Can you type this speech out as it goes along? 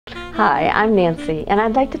Hi, I'm Nancy, and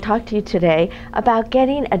I'd like to talk to you today about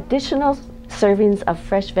getting additional servings of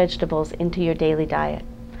fresh vegetables into your daily diet.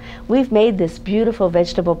 We've made this beautiful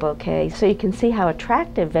vegetable bouquet so you can see how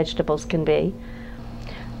attractive vegetables can be.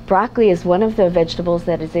 Broccoli is one of the vegetables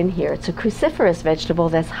that is in here. It's a cruciferous vegetable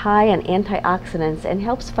that's high in antioxidants and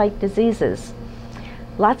helps fight diseases.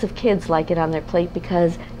 Lots of kids like it on their plate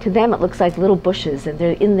because to them it looks like little bushes, and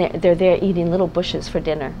they're there eating little bushes for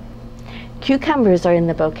dinner. Cucumbers are in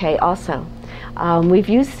the bouquet also. We've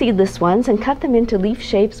used seedless ones and cut them into leaf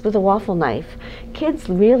shapes with a waffle knife. Kids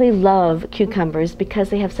really love cucumbers because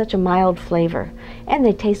they have such a mild flavor, and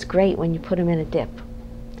they taste great when you put them in a dip.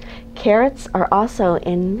 Carrots are also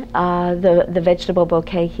in the vegetable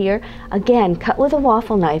bouquet here. Again, cut with a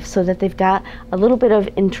waffle knife so that they've got a little bit of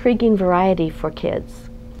intriguing variety for kids.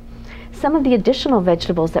 Some of the additional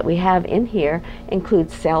vegetables that we have in here include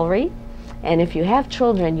celery. And if you have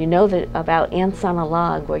children, you know about ants on a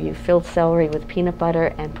log, where you fill celery with peanut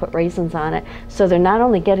butter and put raisins on it. So they're not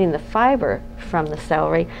only getting the fiber from the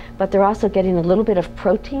celery, but they're also getting a little bit of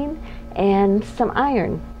protein and some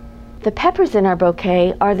iron. The peppers in our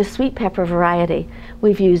bouquet are the sweet pepper variety.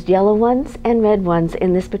 We've used yellow ones and red ones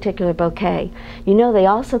in this particular bouquet. You know they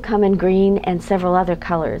also come in green and several other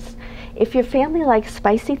colors. If your family likes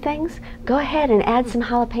spicy things, go ahead and add some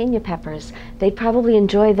jalapeno peppers. They'd probably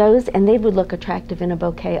enjoy those, and they would look attractive in a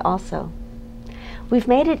bouquet also. We've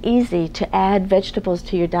made it easy to add vegetables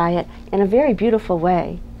to your diet in a very beautiful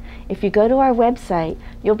way. If you go to our website,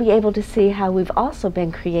 you'll be able to see how we've also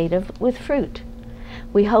been creative with fruit.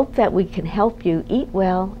 We hope that we can help you eat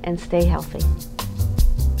well and stay healthy.